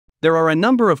There are a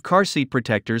number of car seat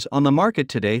protectors on the market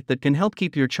today that can help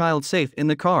keep your child safe in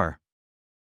the car.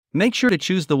 Make sure to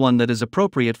choose the one that is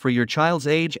appropriate for your child's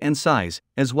age and size,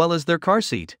 as well as their car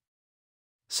seat.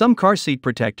 Some car seat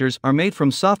protectors are made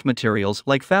from soft materials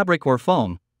like fabric or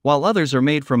foam, while others are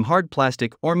made from hard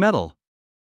plastic or metal.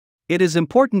 It is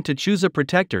important to choose a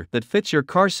protector that fits your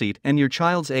car seat and your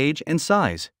child's age and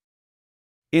size.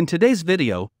 In today's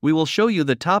video, we will show you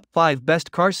the top 5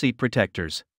 best car seat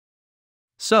protectors.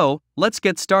 So, let's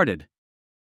get started.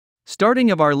 Starting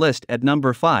of our list at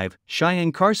number 5,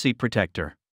 Cheyenne Car Seat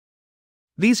Protector.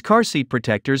 These car seat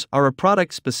protectors are a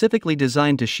product specifically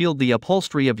designed to shield the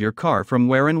upholstery of your car from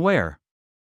wear and wear.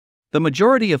 The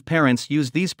majority of parents use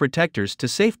these protectors to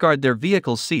safeguard their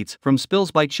vehicle's seats from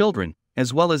spills by children,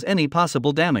 as well as any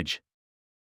possible damage.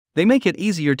 They make it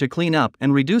easier to clean up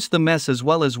and reduce the mess, as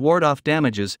well as ward off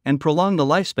damages and prolong the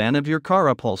lifespan of your car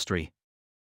upholstery.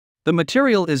 The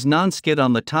material is non-skid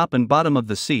on the top and bottom of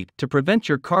the seat to prevent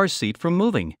your car's seat from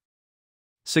moving.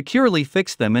 Securely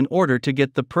fix them in order to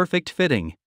get the perfect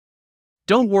fitting.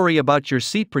 Don't worry about your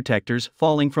seat protectors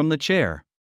falling from the chair.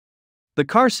 The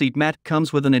car seat mat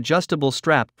comes with an adjustable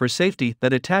strap for safety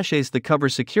that attaches the cover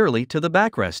securely to the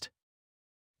backrest.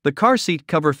 The car seat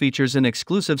cover features an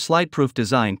exclusive slide-proof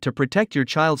design to protect your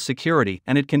child's security,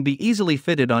 and it can be easily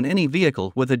fitted on any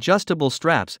vehicle with adjustable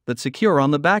straps that secure on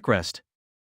the backrest.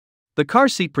 The car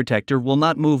seat protector will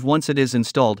not move once it is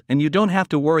installed, and you don't have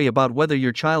to worry about whether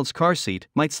your child's car seat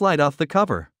might slide off the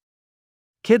cover.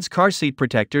 Kids' car seat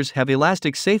protectors have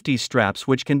elastic safety straps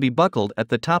which can be buckled at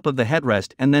the top of the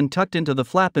headrest and then tucked into the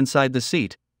flap inside the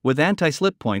seat, with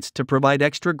anti-slip points to provide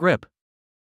extra grip.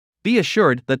 Be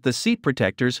assured that the seat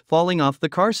protectors falling off the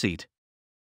car seat.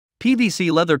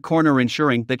 PVC leather corner,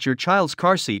 ensuring that your child's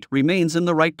car seat remains in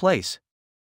the right place.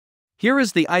 Here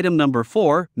is the item number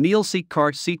 4, Neilseek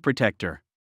Car Seat Protector.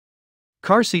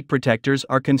 Car seat protectors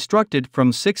are constructed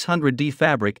from 600D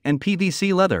fabric and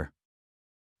PVC leather.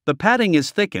 The padding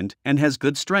is thickened and has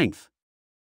good strength.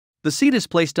 The seat is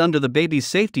placed under the baby's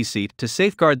safety seat to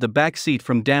safeguard the back seat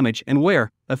from damage and wear,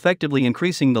 effectively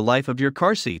increasing the life of your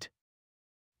car seat.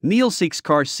 Neilseek's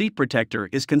Car Seat Protector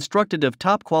is constructed of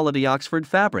top-quality Oxford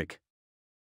fabric.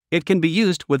 It can be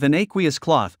used with an aqueous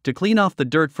cloth to clean off the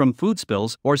dirt from food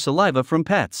spills or saliva from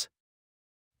pets.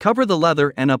 Cover the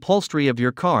leather and upholstery of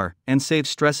your car and save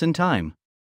stress and time.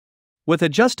 With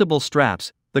adjustable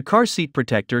straps, the car seat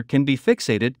protector can be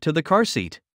fixated to the car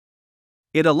seat.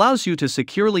 It allows you to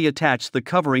securely attach the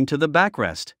covering to the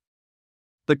backrest.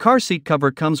 The car seat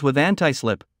cover comes with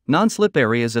anti-slip, non-slip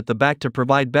areas at the back to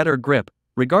provide better grip,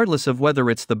 regardless of whether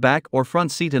it's the back or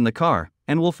front seat in the car,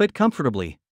 and will fit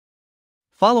comfortably.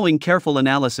 Following careful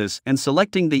analysis and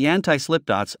selecting the anti-slip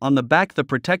dots on the back, the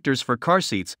protectors for car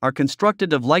seats are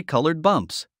constructed of light-colored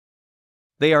bumps.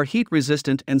 They are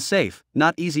heat-resistant and safe,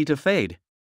 not easy to fade.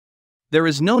 There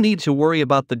is no need to worry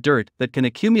about the dirt that can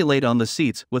accumulate on the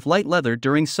seats with light leather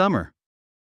during summer.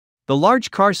 The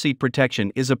large car seat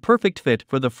protection is a perfect fit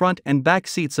for the front and back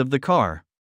seats of the car.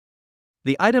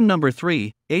 The item number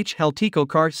 3, Heltico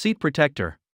Car Seat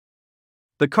Protector.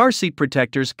 The car seat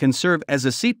protectors can serve as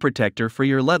a seat protector for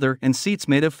your leather and seats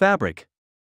made of fabric.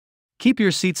 Keep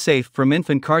your seats safe from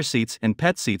infant car seats and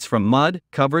pet seats from mud,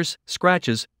 covers,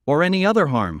 scratches, or any other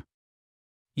harm.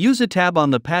 Use a tab on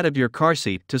the pad of your car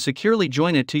seat to securely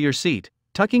join it to your seat,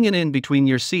 tucking it in between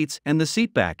your seats and the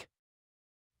seat back.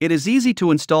 It is easy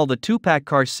to install the 2-pack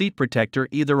car seat protector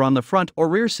either on the front or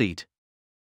rear seat.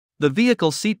 The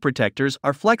vehicle seat protectors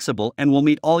are flexible and will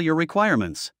meet all your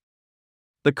requirements.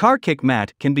 The car kick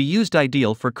mat can be used,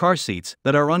 ideal for car seats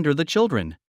that are under the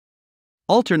children.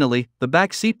 Alternately, the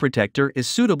back seat protector is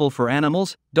suitable for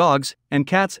animals, dogs, and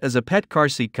cats as a pet car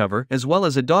seat cover, as well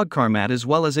as a dog car mat, as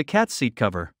well as a cat seat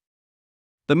cover.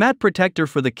 The mat protector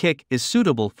for the kick is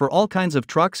suitable for all kinds of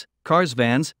trucks, cars,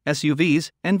 vans, SUVs,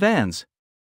 and vans.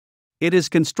 It is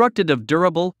constructed of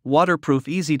durable, waterproof,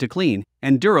 easy to clean,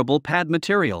 and durable pad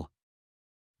material.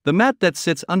 The mat that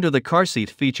sits under the car seat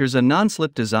features a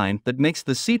non-slip design that makes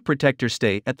the seat protector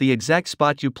stay at the exact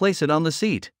spot you place it on the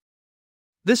seat.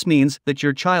 This means that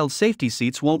your child's safety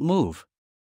seats won't move.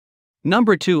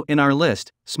 Number 2 in our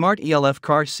list, Smart ELF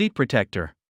Car Seat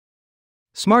Protector.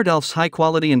 Smart ELF's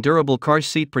high-quality and durable car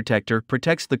seat protector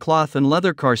protects the cloth and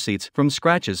leather car seats from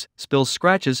scratches, spills,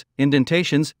 scratches,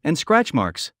 indentations, and scratch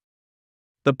marks.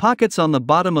 The pockets on the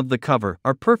bottom of the cover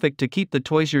are perfect to keep the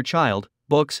toys your child,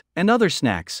 books, and other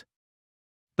snacks.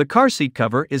 The car seat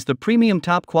cover is the premium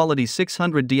top-quality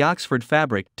 600D Oxford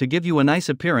fabric to give you a nice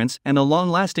appearance and a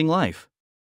long-lasting life.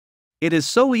 It is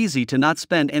so easy to not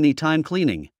spend any time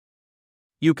cleaning.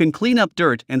 You can clean up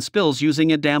dirt and spills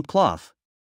using a damp cloth.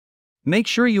 Make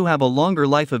sure you have a longer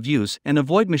life of use and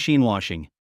avoid machine washing.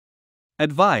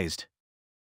 Advised.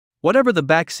 Whatever the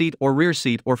back seat or rear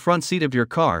seat or front seat of your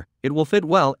car, it will fit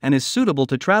well and is suitable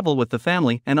to travel with the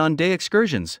family and on day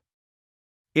excursions.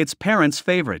 It's parents'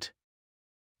 favorite.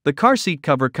 The car seat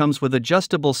cover comes with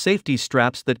adjustable safety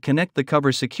straps that connect the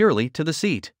cover securely to the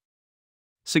seat.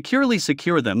 Securely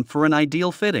secure them for an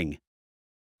ideal fitting.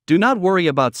 Do not worry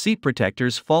about seat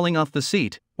protectors falling off the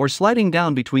seat or sliding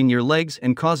down between your legs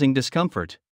and causing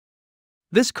discomfort.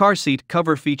 This car seat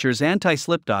cover features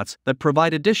anti-slip dots that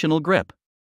provide additional grip.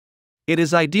 It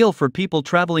is ideal for people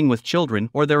traveling with children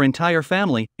or their entire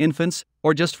family, infants,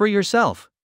 or just for yourself.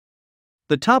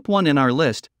 The top one in our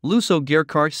list, Lusso Gear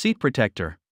Car Seat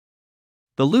Protector.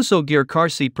 The Lusso Gear Car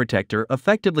Seat Protector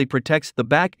effectively protects the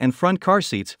back and front car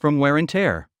seats from wear and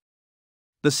tear.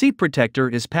 The seat protector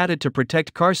is padded to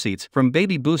protect car seats from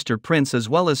baby booster prints as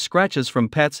well as scratches from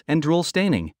pets and drool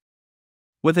staining.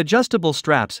 With adjustable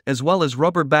straps as well as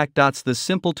rubber back dots, this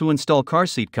simple to install car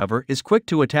seat cover is quick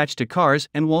to attach to cars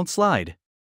and won't slide.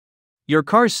 Your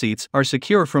car seats are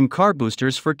secure from car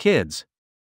boosters for kids.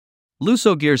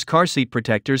 Lusso Gear's car seat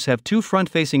protectors have two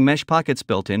front-facing mesh pockets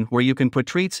built in where you can put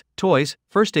treats, toys,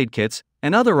 first aid kits,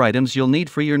 and other items you'll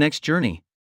need for your next journey.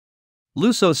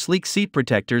 Lusso's sleek seat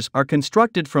protectors are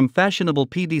constructed from fashionable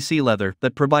PVC leather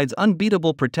that provides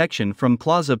unbeatable protection from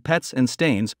claws of pets and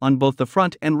stains on both the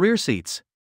front and rear seats.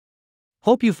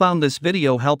 Hope you found this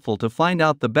video helpful to find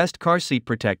out the best car seat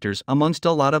protectors amongst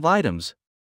a lot of items.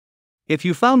 If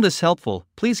you found this helpful,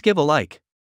 please give a like.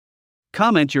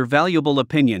 Comment your valuable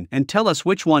opinion and tell us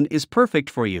which one is perfect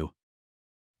for you.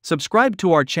 Subscribe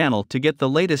to our channel to get the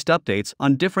latest updates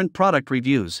on different product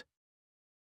reviews.